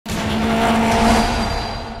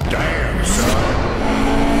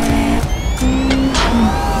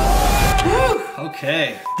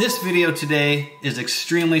Okay, this video today is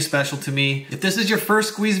extremely special to me. If this is your first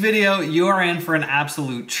Squeeze video, you are in for an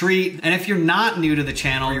absolute treat. And if you're not new to the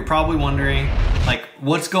channel, you're probably wondering, like,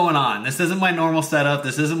 what's going on? This isn't my normal setup.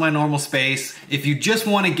 This isn't my normal space. If you just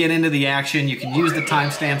want to get into the action, you can use the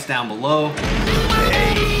timestamps down below.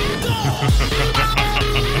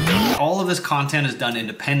 All of this content is done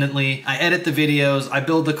independently. I edit the videos, I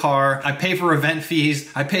build the car, I pay for event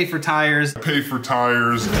fees, I pay for tires.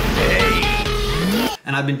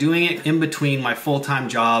 And I've been doing it in between my full-time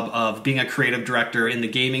job of being a creative director in the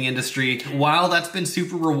gaming industry. While that's been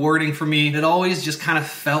super rewarding for me, it always just kind of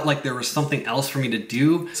felt like there was something else for me to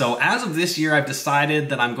do. So as of this year, I've decided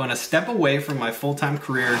that I'm going to step away from my full-time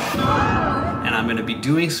career and I'm going to be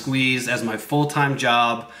doing Squeeze as my full-time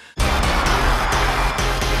job.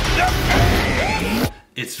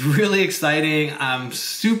 It's really exciting. I'm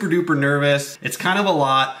super duper nervous. It's kind of a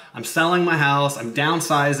lot. I'm selling my house, I'm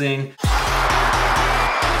downsizing.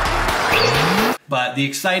 But the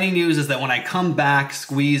exciting news is that when I come back,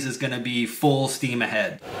 Squeeze is gonna be full steam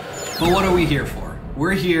ahead. But what are we here for?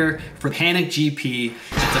 We're here for Panic GP.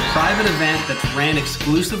 It's a private event that's ran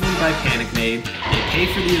exclusively by PanicMade. They pay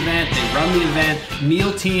for the event, they run the event.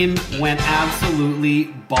 Meal Team went absolutely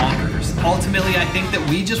bonkers. Ultimately, I think that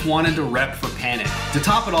we just wanted to rep for Panic. To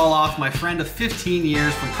top it all off, my friend of 15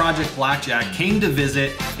 years from Project Blackjack came to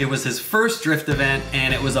visit. It was his first drift event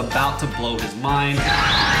and it was about to blow his mind.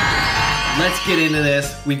 Let's get into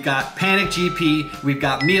this. We've got Panic GP, we've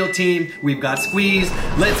got Meal Team, we've got Squeeze.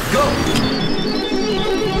 Let's go!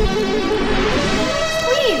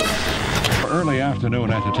 Early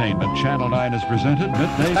afternoon entertainment, Channel 9 has presented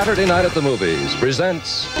Midday Saturday Night at the Movies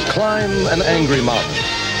presents Climb an Angry Mountain.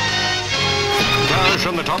 Cars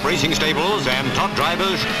from the top racing stables and top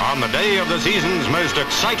drivers on the day of the season's most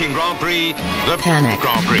exciting Grand Prix, the Panic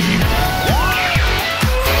Grand Prix.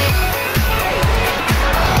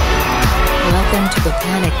 Welcome to the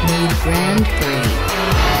PanicMade Grand Prix.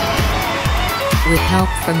 With help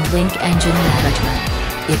from Link Engine Management.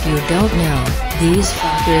 If you don't know, these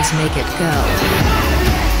fuckers make it go.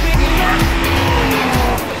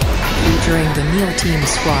 Featuring the Meal Team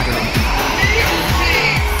Squadron.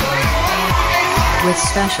 With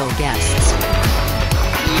special guests.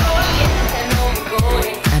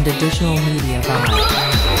 And additional media buy.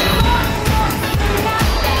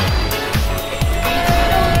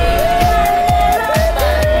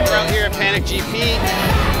 Panic GP.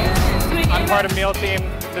 I'm part of Meal Team.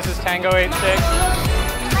 This is Tango 86.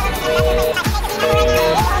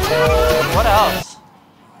 What else?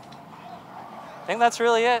 I think that's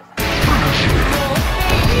really it.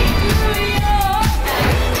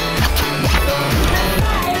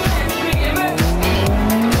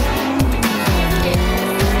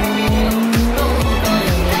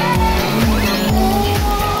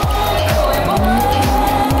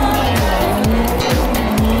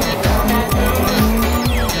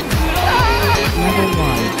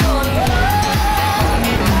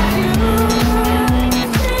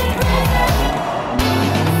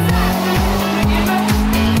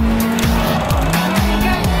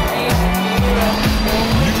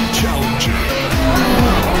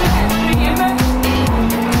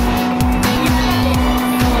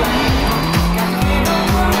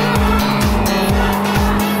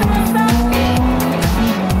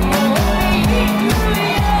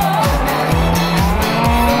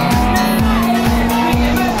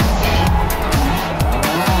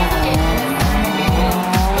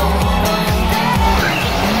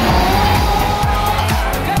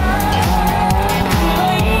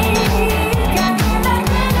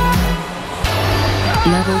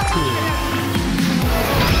 Level 2.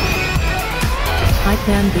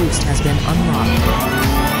 Hypan boost has been unlocked.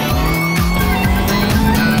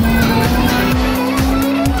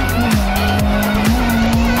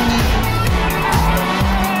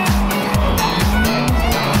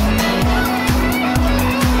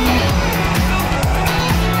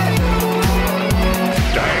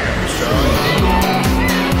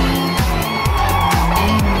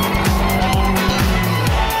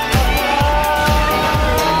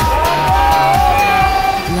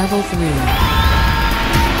 Level 3.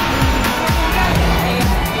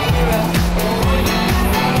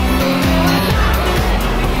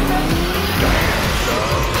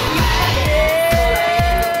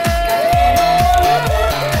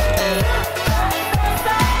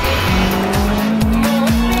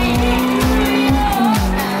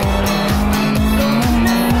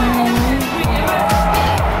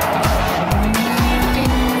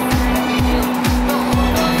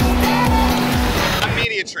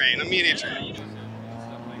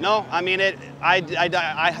 No, I mean it.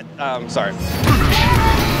 Sorry.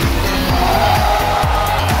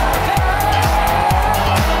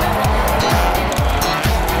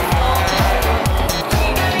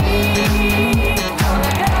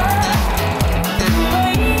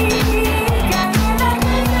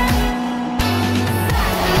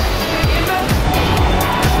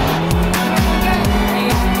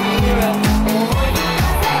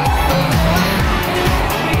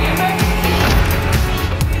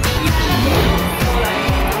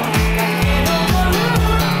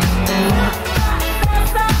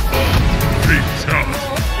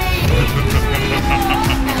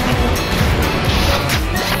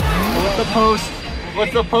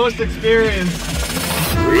 What's the post experience?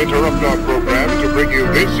 We interrupt our program to bring you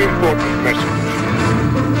this important message.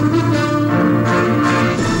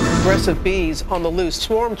 Aggressive bees on the loose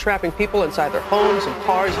swarm, trapping people inside their homes and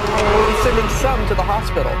cars, and sending some to the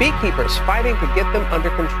hospital. Beekeepers fighting to get them under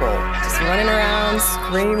control. Just running around,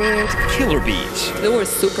 screaming. Killer bees. They were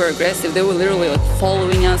super aggressive. They were literally like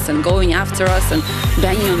following us and going after us and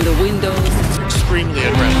banging on the windows. Extremely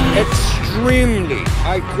aggressive. Extremely.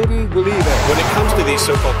 I couldn't believe it. When it comes to these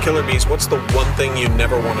so-called killer bees, what's the one thing you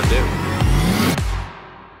never want to do?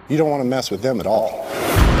 You don't want to mess with them at all.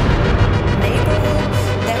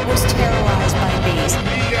 Was terrorized by bees.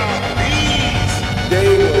 We are bees! They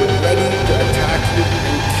were ready to attack you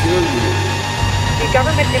and kill you. The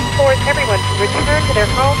government implores everyone to return to their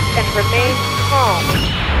homes and remain calm.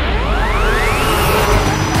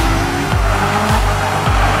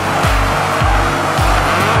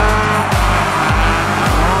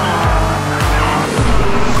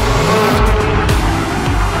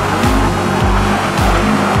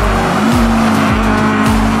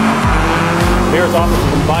 Mayor's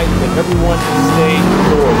office advised that everyone stay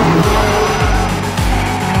indoors.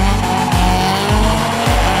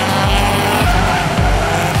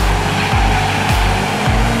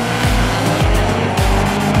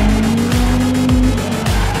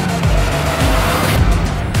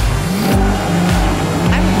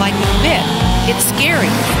 I don't like it a bit. It's scary.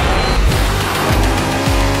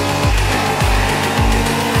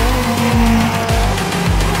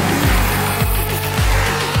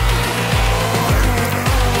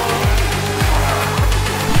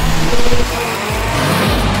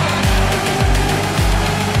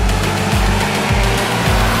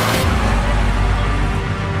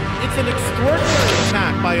 It's an extraordinary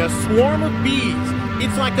attack by a swarm of bees.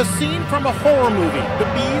 It's like a scene from a horror movie. The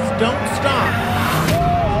bees don't stop.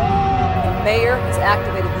 The mayor has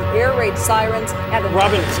activated the air raid sirens and...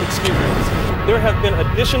 Robin, excuse me. There have been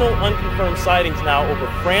additional unconfirmed sightings now over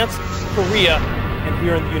France, Korea, and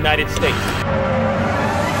here in the United States.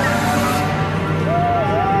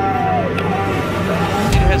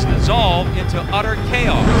 It has dissolved into utter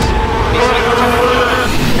chaos.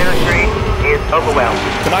 Ministry is overwhelmed.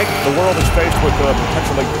 Tonight, the world is faced with a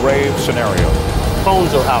potentially grave scenario.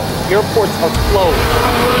 Phones are out. Airports are closed.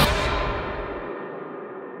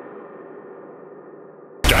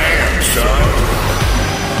 Damn, son.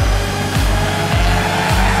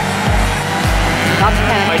 Not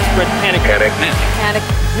panic. Widespread panic. Panic.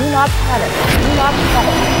 Do not panic. Do not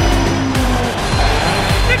panic.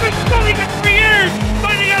 They've been bullying us for years,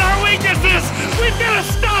 finding out our weaknesses. We've got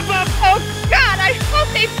to stop them. Oh, God, I hope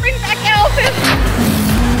they bring back Elvis.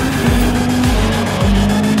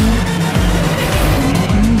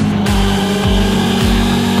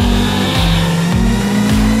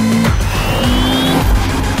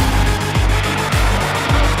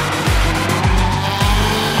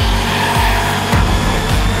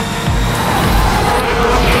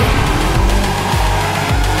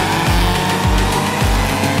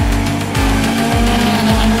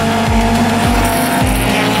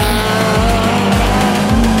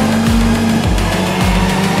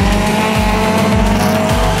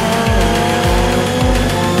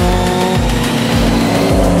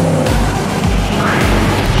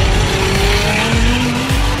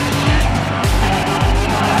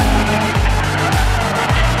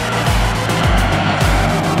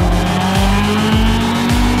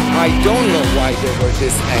 I don't know why they were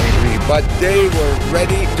this angry, but they were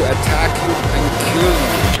ready to attack you and kill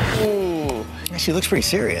you. Ooh, actually looks pretty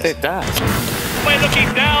serious. It does. We're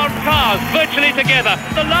looking down cars virtually together.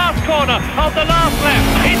 The last corner of the last lap.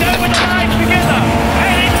 He's over the line together.